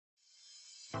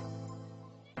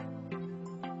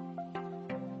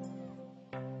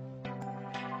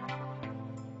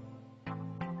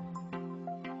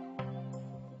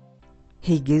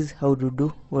Hey guys, how do you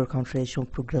do? Welcome to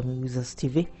Programming Wizards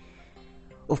TV.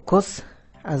 Of course,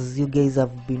 as you guys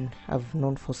have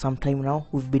known for some time now,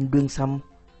 we've been doing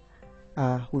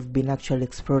we've been actually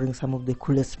exploring some of the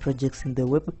coolest projects in the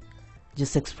web,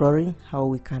 just exploring how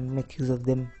we can make use of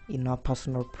them in our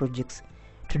personal projects.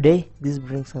 Today, this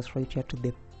brings us right here to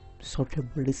the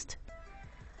sortable list.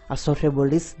 A sortable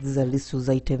list, these are lists whose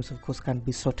items of course can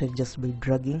be sorted just by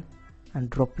dragging and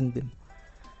dropping them.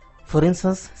 For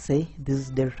instance, say this is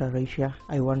delta right here.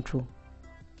 I want to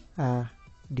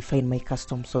define my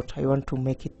custom sort. I want to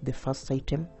make it the first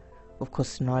item, of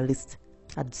course, in our list.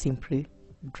 I'd simply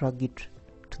drag it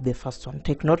to the first one.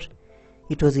 Take note,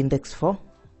 it was index 4.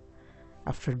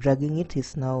 After dragging it,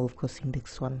 is now of course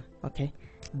index 1. Okay,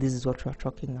 this is what we are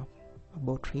talking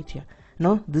about right here.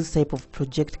 Now this type of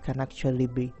project can actually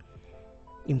be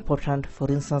important. For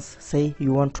instance, say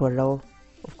you want to allow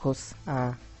of course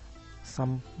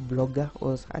some blogger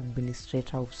or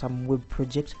administrator of some web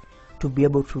project to be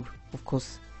able to of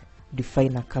course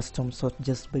define a custom sort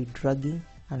just by dragging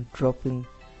and dropping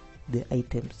the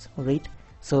items. Alright,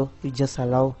 so you just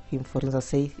allow him, for instance,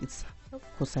 say it's of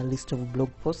course a list of blog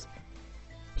posts.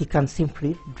 He can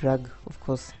simply drag of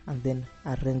course and then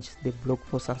arrange the blog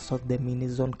posts and sort them in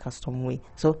his own custom way.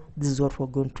 So this is what we're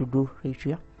going to do right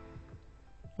here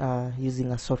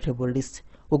using a sortable list.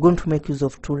 We're going to make use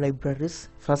of two libraries.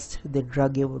 First, the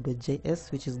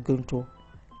Draggable.js, which is going to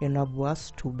enable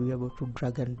us to be able to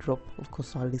drag and drop of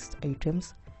course our list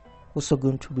items. Also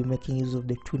going to be making use of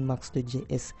the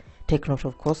twinmarks.js. Take note,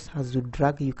 of course, as you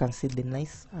drag you can see the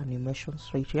nice animations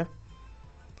right here.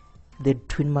 The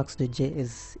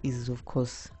twinmarks.js is of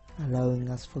course allowing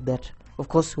us for that. Of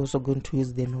course, we're also going to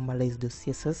use the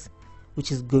normalized.css,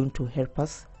 which is going to help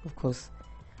us of course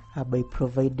by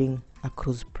providing a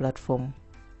cross-platform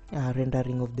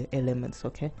rendering of the elements,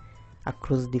 okay,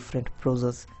 across different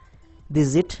browsers. This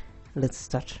is it. Let's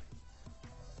start.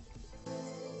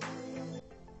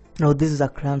 Now this is a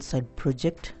client-side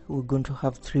project. We're going to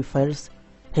have 3 files: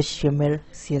 HTML,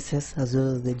 CSS, as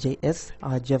well as the JS,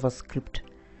 our JavaScript.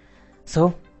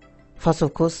 So first,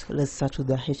 of course, let's start with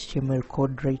the HTML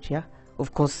code right here.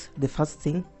 Of course, the first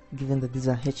thing, given that these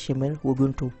are HTML, we're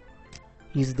going to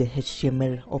use the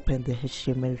HTML, open the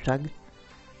HTML tag.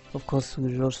 Of course,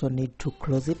 we'll also need to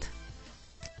close it.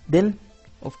 Then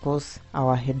of course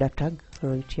our header tag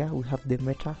right here, we have the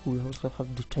meta, we also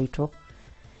have the title.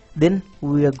 Then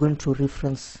we are going to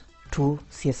reference 2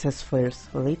 CSS files.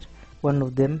 Alright, one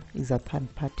of them is a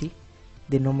third party,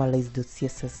 the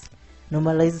normalized.css.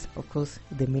 Normalize, of course,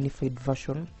 the minified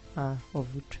version of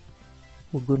it.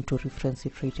 We're going to reference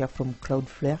it right here from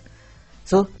Cloudflare.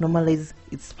 So normalize,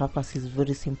 its purpose is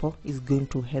very simple. It's going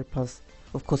to help us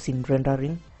of course in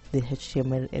rendering the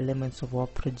HTML elements of our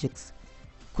projects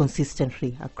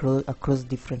consistently across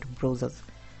different browsers.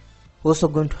 We're also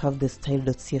going to have the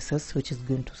style.css, which is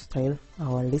going to style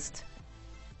our list.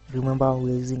 Remember,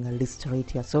 we're using a list right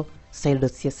here, so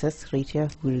style.css right here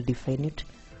will define it.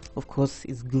 Of course,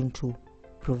 it's going to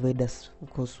provide us of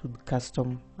course with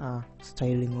custom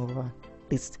styling of our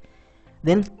list.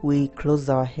 Then we close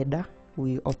our header,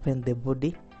 we open the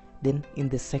body. Then in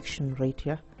the section right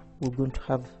here, we're going to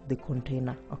have the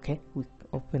container. Okay, we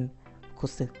open of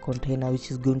course the container, which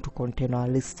is going to contain our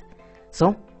list.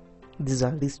 So this is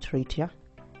our list right here,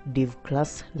 div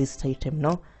class list item.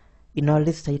 Now in our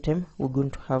list item, we're going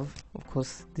to have of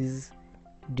course this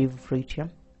div right here,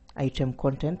 item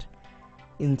content.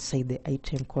 Inside the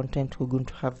item content, we're going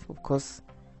to have of course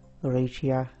right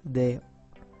here the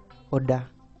order.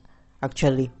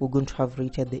 Actually, we're going to have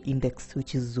right here the index,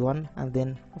 which is 1, and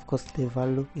then of course the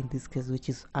value in this case, which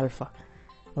is alpha.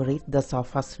 Alright, that's our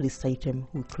first list item.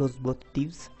 We close both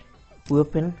divs. We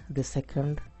open the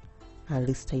second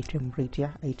list item right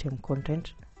here, item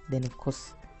content. Then of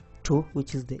course 2,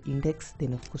 which is the index.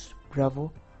 Then of course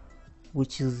Bravo,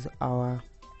 which is our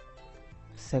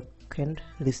second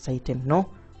list item. Now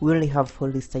we only have 4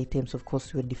 list items. Of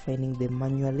course, we're defining them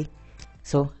manually.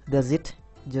 So that's it.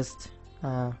 Just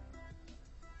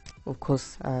of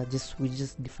course we're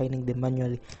just defining them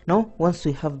manually. Now once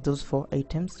we have those 4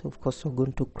 items, of course we're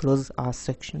going to close our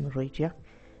section right here.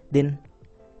 Then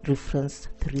reference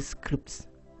 3 scripts.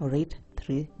 Alright,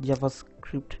 3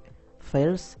 JavaScript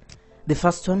files. The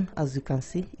first one, as you can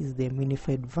see, is the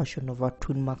minified version of our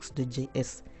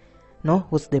twinmarks.js. Now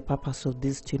what's the purpose of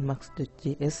this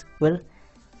twinmarks.js? Well,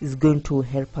 it's going to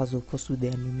help us of course with the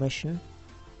animation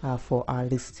for our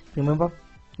list. Remember,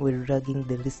 we're dragging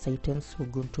the list items, we're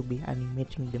going to be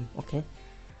animating them. Okay,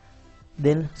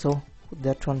 then so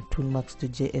that one,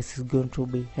 twinmarks.js, is going to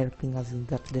be helping us in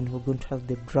that. Then we're going to have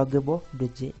the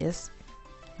Draggable.js,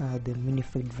 the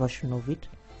minified version of it.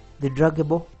 The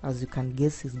draggable, as you can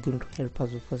guess, is going to help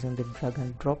us, of course, in the drag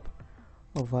and drop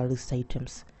of our list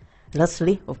items.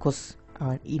 Lastly, of course,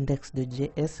 our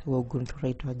index.js, we're going to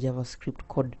write our JavaScript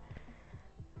code.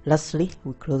 Lastly,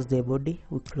 we close the body,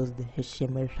 we close the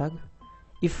HTML tag.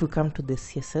 If we come to the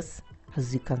CSS,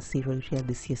 as you can see right here,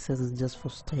 the CSS is just for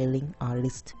styling our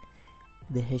list.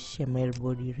 The HTML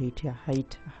body right here,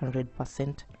 height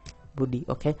 100% body.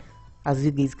 Okay, as you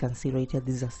guys can see right here,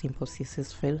 this is a simple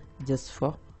CSS file just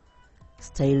for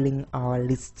styling our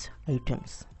list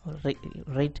items.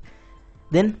 Right.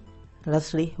 Then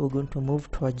lastly, we're going to move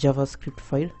to a JavaScript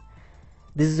file.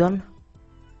 This one,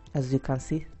 as you can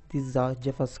see, this is our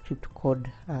JavaScript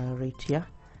code right here.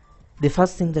 The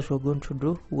first thing that we're going to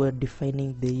do, we're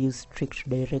defining the use strict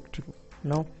directive.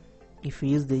 Now, if we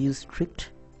use the use strict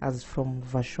as from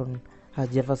version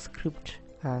JavaScript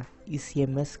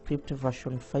ECMS script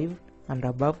version 5 and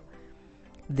above,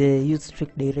 the use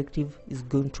strict directive is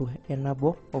going to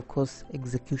enable, of course,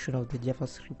 execution of the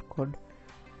JavaScript code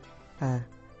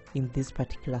in this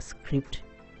particular script,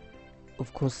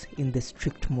 of course, in the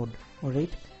strict mode.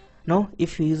 Alright, now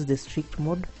if you use the strict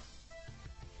mode,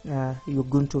 you're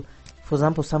going to, for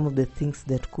example, some of the things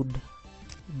that could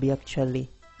be actually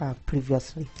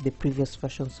previously, the previous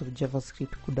versions of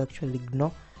JavaScript could actually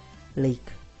ignore,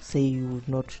 like say you would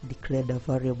not declare a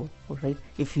variable. Alright,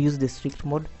 if you use the strict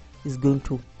mode, it's going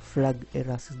to flag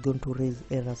errors, it's going to raise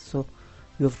errors, so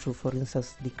you have to, for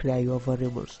instance, declare your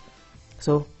variables.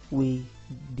 So we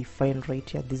define right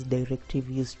here this directive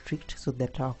use strict, so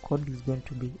that our code is going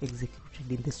to be executed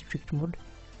in the strict mode.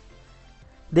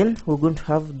 Then we're going to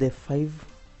have the 5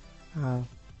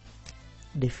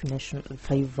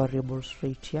 variables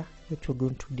right here that we're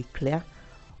going to declare,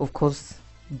 of course,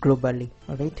 globally.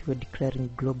 Alright, we're declaring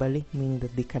globally, meaning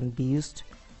that they can be used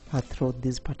throughout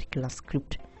this particular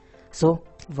script. So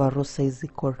var row size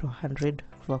equal to 100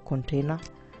 for container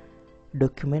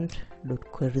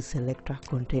document.query selector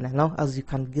container. Now, as you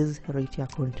can guess right here,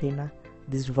 container,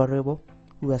 this variable,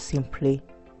 we are simply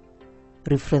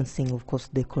referencing, of course,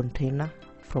 the container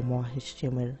from our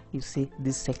HTML. You see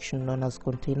this section known as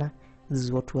container, this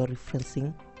is what we are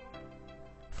referencing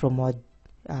from our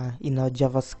in our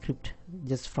JavaScript,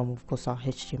 just from, of course, our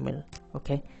HTML.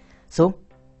 Okay, so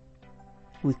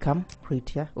we come right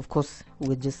here, of course,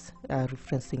 we're just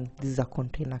referencing, this is a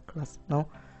container class. Now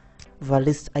var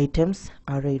list items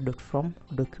array.from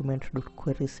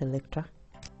document.query selector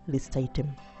list item,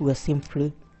 we are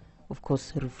simply, of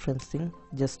course, referencing,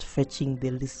 just fetching the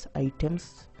list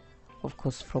items, of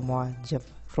course, from our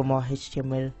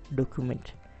HTML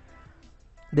document.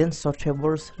 Then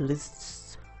sortables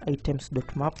lists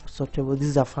items.map sortable, this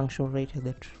is a function right here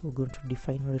that we're going to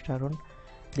define later on.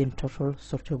 Then total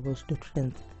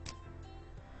sortables.length.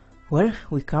 Well,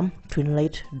 we come to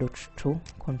inlight.to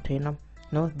container.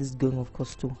 Now this is going, of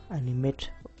course, to animate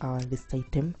our list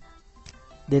item.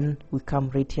 Then we come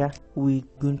right here, we're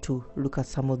going to look at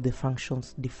some of the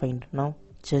functions defined. Now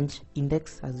change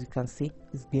index, as you can see,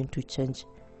 is going to change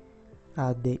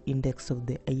the index of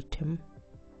the item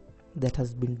that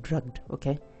has been dragged.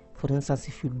 Okay, for instance,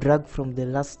 if you drag from the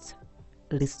last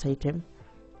list item,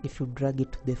 if you drag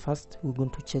it to the first, we're going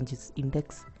to change its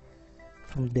index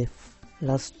from the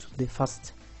last to the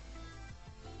first.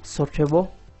 Sortable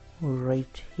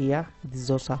right here, this is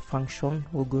also a function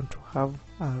we're going to have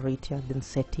right here. Then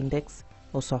set index,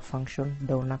 also a function,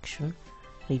 down action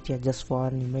right here, just for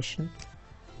animation.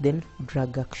 Then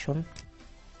drag action,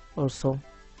 also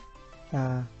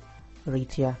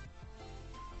right here,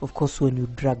 of course, when you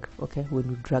drag, okay, when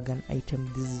you drag an item,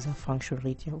 this is a function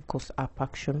right here. Of course, up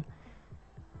action,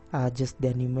 just the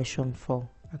animation for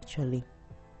actually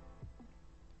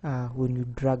when you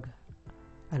drag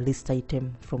a list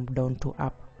item from down to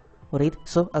up. Alright,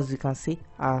 so as you can see,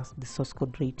 the source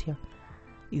code right here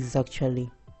is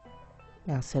actually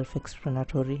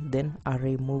self-explanatory. Then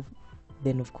array move,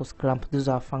 then of course clamp, those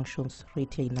are functions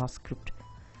right here in our script.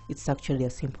 It's actually a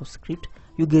simple script.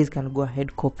 You guys can go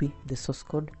ahead, copy the source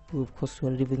code. Of course,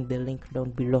 we're leaving the link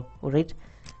down below. Alright,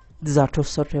 this is our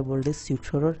sortable list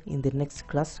tutorial. In the next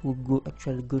class, we'll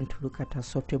actually going to look at a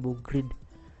sortable grid.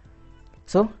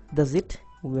 So that's it,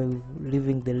 we're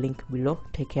leaving the link below.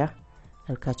 Take care,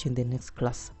 I'll catch you in the next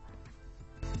class.